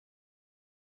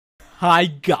Hi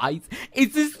guys,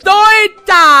 it's story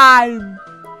time!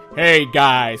 Hey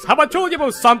guys, have I told you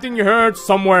about something you heard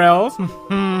somewhere else?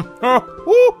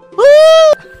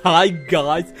 Hi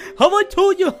guys, have I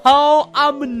told you how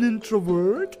I'm an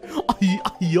introvert?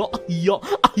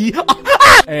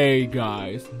 Hey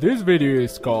guys, this video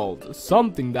is called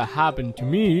Something That Happened to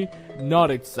Me, Not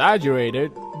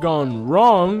Exaggerated, Gone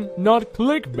Wrong, Not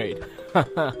Clickbait.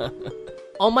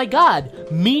 Oh my god,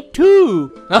 me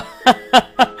too! No!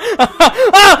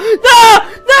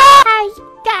 Hi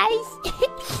guys,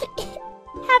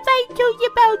 have I told you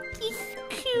about this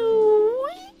school?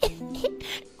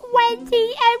 One day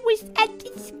I was at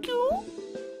the school.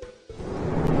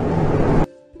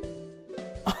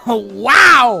 Oh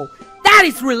wow! That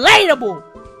is relatable!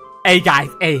 Hey guys,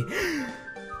 hey,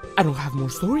 I don't have more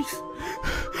stories.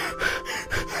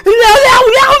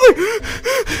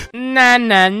 Na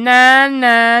na na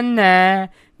na na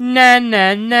na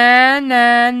na na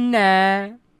na na.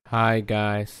 Hi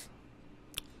guys.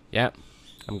 Yeah,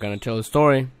 I'm gonna tell a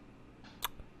story.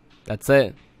 That's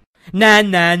it. Na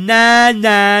na na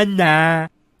na na.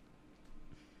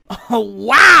 Oh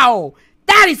wow!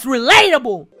 That is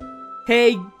relatable!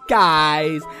 Hey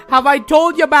guys, have I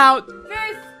told you about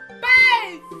this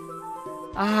space?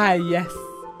 Ah yes.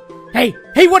 Hey,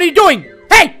 what are you doing?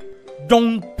 Hey!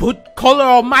 Don't put color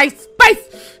on my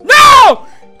space! No!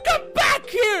 Come back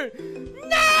here!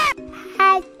 No!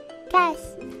 Hi guys,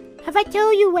 have I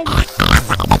told you when?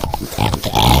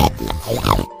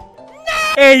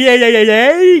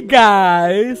 Hey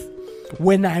guys!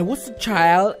 When I was a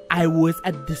child, I was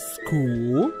at the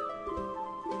school.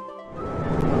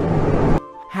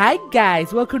 Hi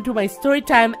guys, welcome to my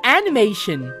storytime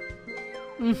animation.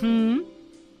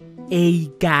 Hey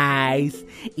guys,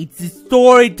 it's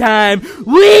story time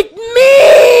with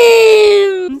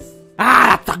memes!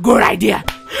 Ah, that's a good idea!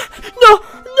 No!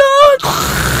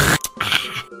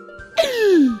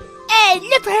 Hey,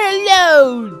 leave her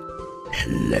alone!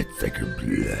 Let's take her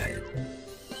blood.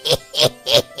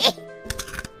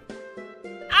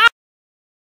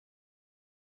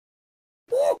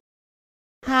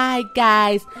 Hi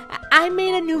guys, I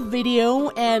made a new video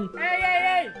and...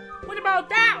 Hey! What about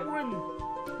that one?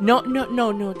 No,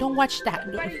 don't watch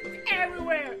that. But it's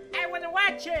everywhere. I wanna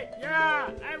watch it.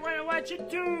 Yeah, I wanna watch it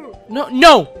too. No,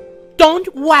 don't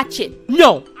watch it.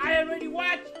 No. I already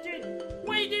watched it.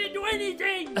 Why you didn't do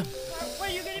anything? Why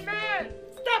are you getting mad?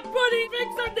 Stop putting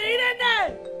things on the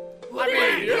internet.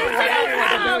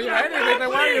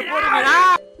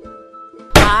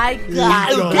 Hi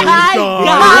guys.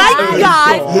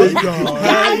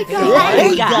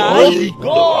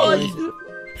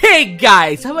 Hey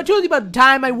guys, have I told you about the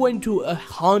time I went to a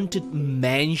haunted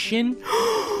mansion?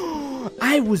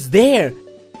 I was there,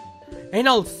 and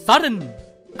all of a sudden,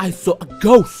 I saw a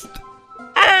ghost.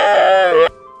 And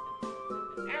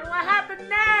what happened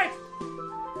next?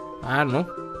 I don't know.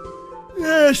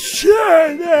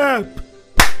 Shut up!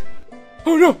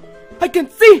 Oh no! I can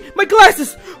see my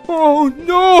glasses! Oh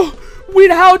no!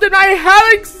 How did I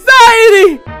have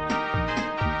anxiety?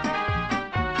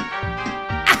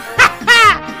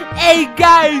 Hey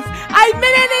guys! I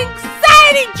made an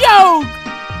anxiety joke!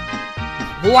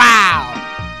 Wow!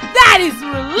 That is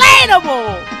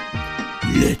relatable!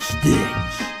 Let's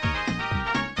dance!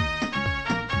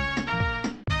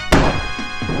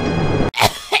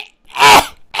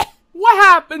 What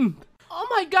happened? Oh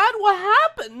my god, what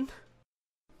happened?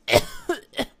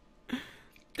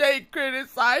 They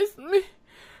criticized me,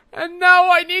 and now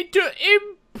I need to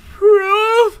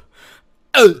improve.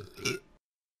 Who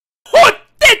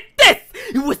did this?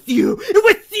 It was you.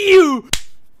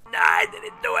 No, I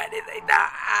didn't do anything.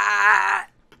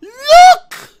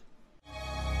 Look!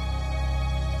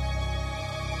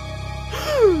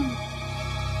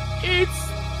 It's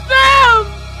them!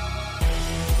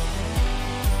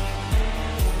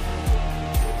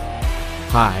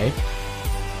 Hi.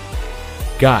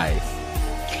 Guys.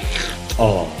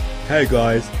 Oh, hey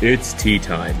guys, it's tea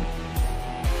time.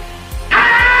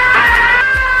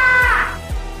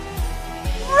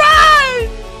 Run!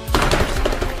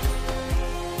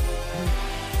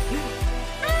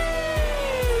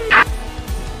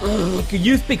 Can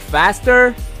you speak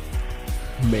faster?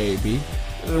 Maybe.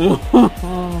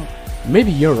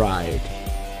 Maybe you're right.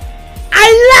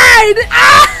 I lied!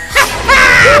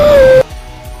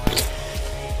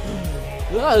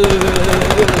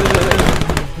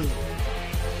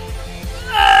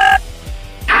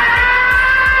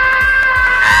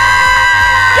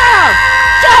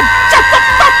 Shut the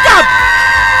fuck up!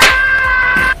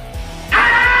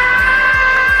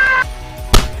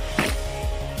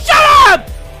 Shut up!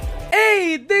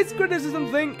 Hey, this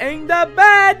criticism thing ain't that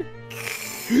bad.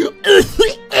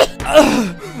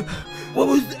 What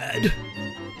was that?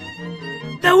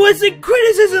 That wasn't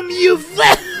criticism, you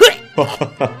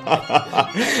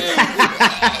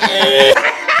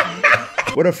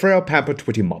What a frail, pampered,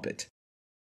 twitty moppet.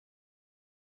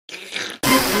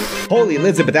 Holy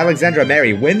Elizabeth Alexandra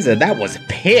Mary Windsor, that was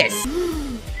piss!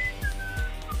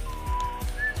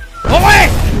 Away,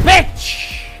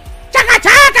 bitch! Chaka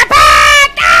chaka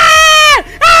pat!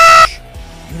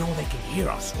 You know they can hear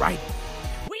us, right?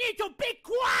 We need to be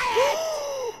quiet!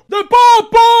 The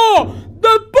Papa!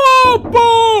 The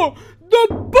Papa! The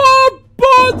Papa!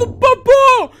 The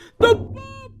Papa! The Papa!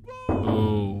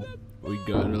 Oh, we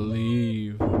gotta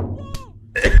leave.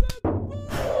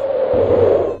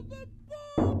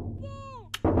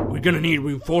 We're gonna need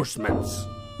reinforcements.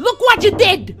 Look what you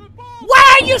did!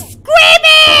 Why are you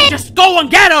screaming? Just go and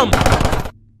get him!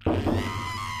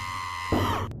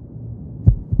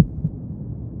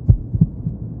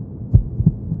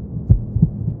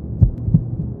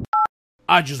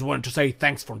 I just wanted to say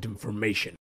thanks for the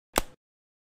information.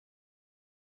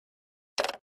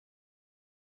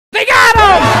 They got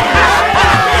him!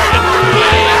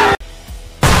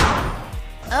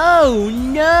 Oh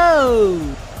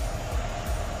no!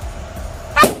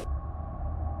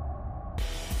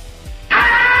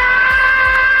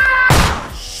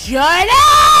 Shut up!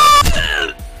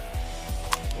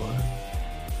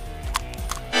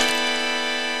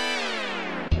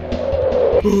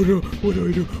 Oh no, what do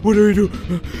I do? What do I do?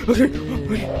 Okay,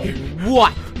 here.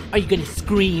 What? Are you gonna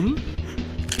scream?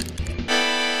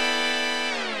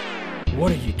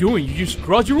 What are you doing? You just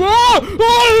crossed your...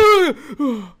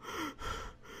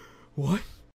 What?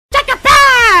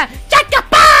 Chaka-pa!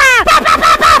 Chaka-pa!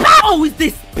 Pa-pa-pa-pa-pa! Oh, is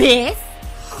this piss?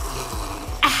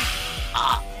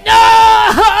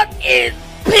 No! It's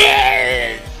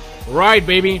piss! Right,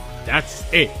 baby. That's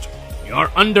it. You're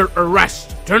under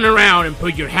arrest. Turn around and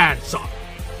put your hands up.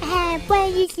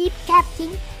 Well, you see,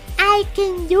 Captain, I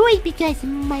can do it because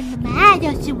my mama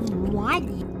doesn't want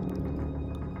it.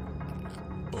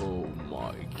 Oh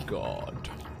my god.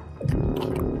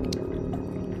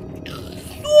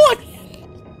 What?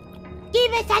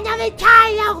 Give us another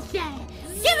try, Elsa!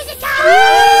 Give us a try!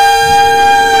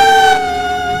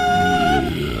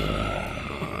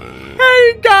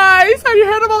 Hey guys, have you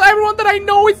heard about everyone that I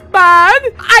know is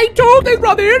bad? I told this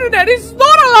on the internet, it's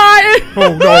not a lie!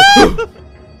 Oh no!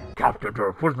 Captain,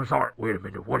 where's my sorry? Wait a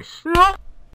minute, what is...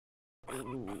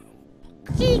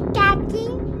 See,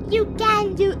 Captain, you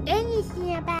can't do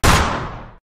anything about it.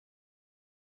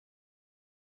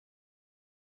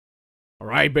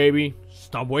 Alright, baby.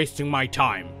 Stop wasting my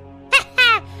time.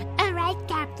 Alright,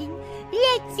 Captain,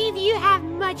 let's see if you have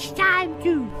much time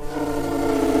to...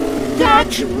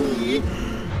 Catch me!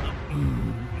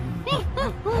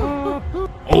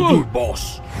 I'll do it,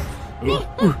 boss.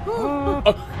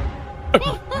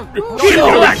 Shoot him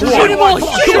all! Shoot him all!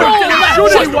 Shoot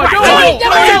him all!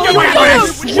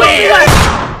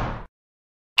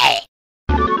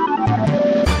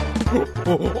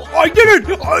 I did it!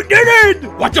 I did it!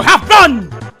 What you have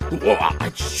done?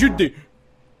 I should...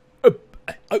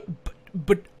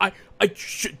 but I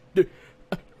should...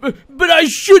 But I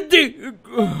should...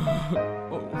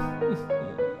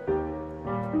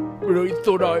 But I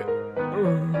thought I...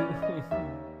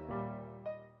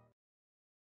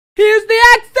 Here's the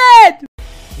exit!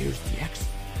 Here's the exit.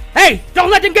 Hey, don't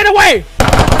let them get away!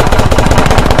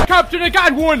 Captain, I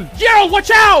got one! Gerald,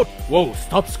 watch out! Whoa,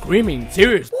 stop screaming,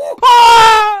 seriously.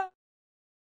 Ah!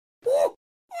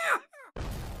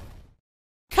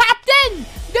 Captain!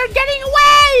 They're getting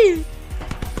away!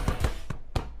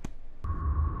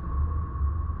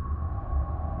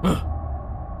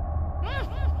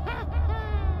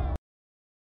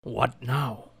 What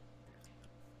now?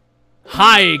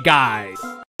 Hi, guys!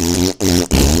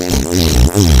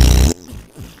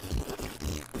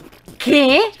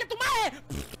 Okay.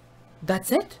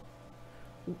 That's it?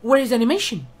 Where is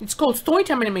animation? It's called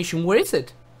StoryTime animation. Where is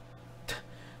it?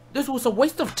 This was a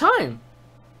waste of time.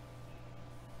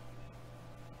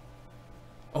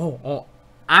 Oh,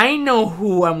 I know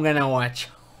who I'm gonna watch.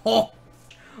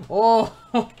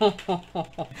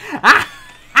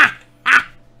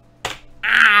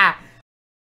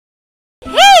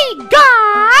 Hey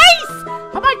guys!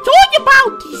 Have I told you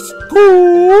about this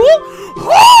school?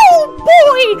 Oh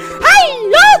boy! I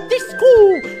love this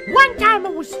school! One time I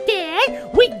was there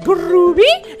with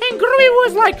Groovy, and Groovy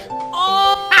was like,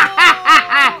 oh!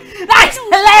 That's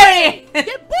hilarious!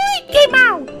 The boy came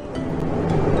out!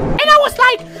 And I was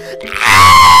like,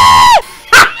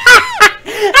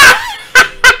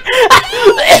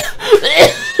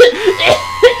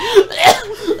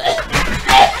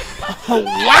 oh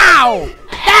wow!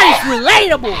 That is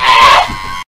relatable!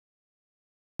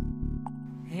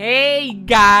 Hey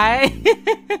guys!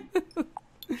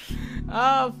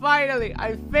 Finally,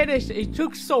 I finished. It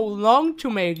took so long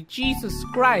to make, Jesus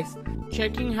Christ.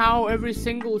 Checking how every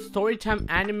single Storytime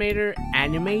animator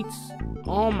animates.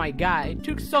 Oh my god, it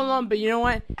took so long, but you know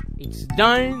what? It's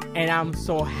done, and I'm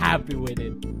so happy with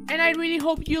it. And I really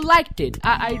hope you liked it.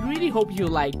 I really hope you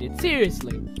liked it,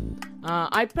 seriously.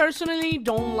 I personally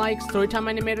don't like Storytime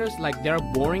animators, like they're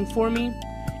boring for me.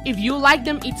 If you like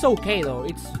them, it's okay though.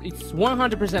 It's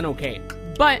 100% okay.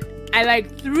 But I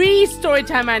like 3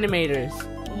 Storytime animators.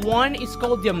 One is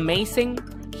called The Amazing.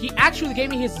 He actually gave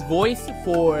me his voice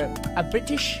for a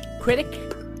British critic.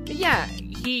 Yeah,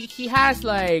 he has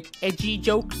like edgy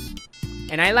jokes,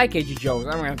 and I like edgy jokes.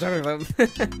 I'm gonna talk about.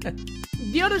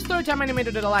 The other Storytime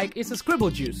animator that I like is a Scribble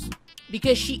Juice,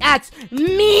 because she adds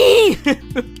me.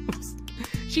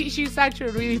 She's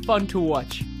actually really fun to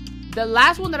watch. The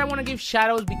last one that I want to give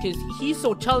shoutouts because he's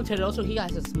so talented. Also, he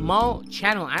has a small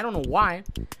channel. I don't know why.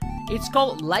 It's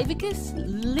called LIEVICUS?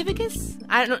 LIEVICUS?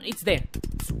 I don't know. It's there.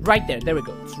 It's right there. There we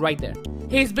go. It's right there.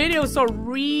 His videos are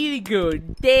really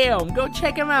good. Damn. Go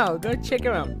check him out. Go check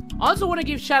him out. I also want to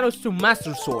give shoutouts to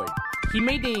Master Sword. He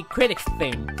made the critics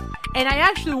thing. And I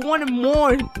actually wanted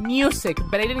more music,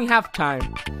 but I didn't have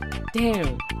time.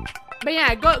 Damn. But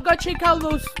yeah, go check out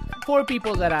those 4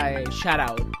 people that I shout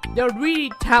out. They're really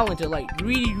talented, like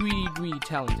really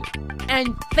talented.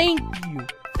 And thank you.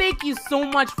 Thank you so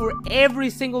much for every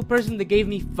single person that gave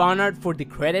me fan art for the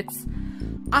credits.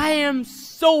 I am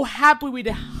so happy with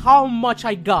how much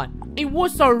I got. It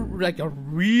was a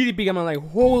really big amount,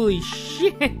 like holy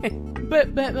shit. But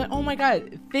oh my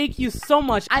god, thank you so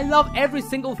much. I love every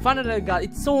single fan art that I got.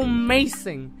 It's so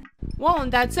amazing. Well,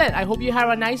 and that's it. I hope you have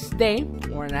a nice day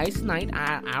or a nice night.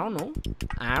 I don't know.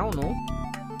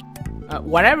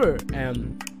 Whatever.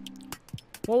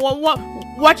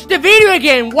 Watch the video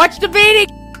again. Watch the video.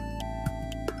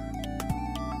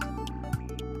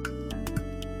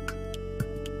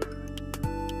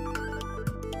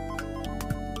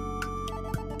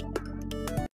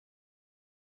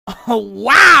 Oh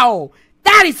wow,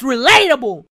 that is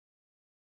relatable.